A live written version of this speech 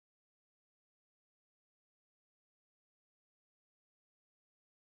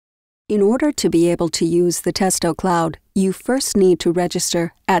In order to be able to use the Testo Cloud, you first need to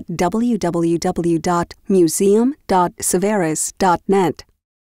register at www.museum.subsidiaries.net.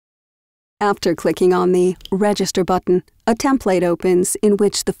 After clicking on the Register button, a template opens in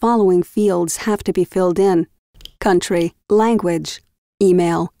which the following fields have to be filled in: country, language,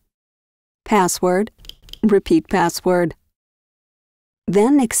 email, password, repeat password.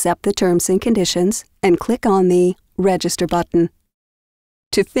 Then accept the terms and conditions and click on the Register button.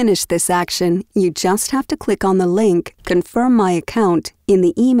 To finish this action, you just have to click on the link Confirm My Account in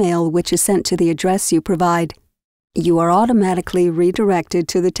the email which is sent to the address you provide. You are automatically redirected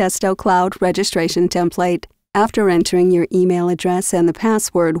to the Testo Cloud registration template. After entering your email address and the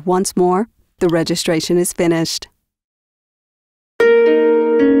password once more, the registration is finished.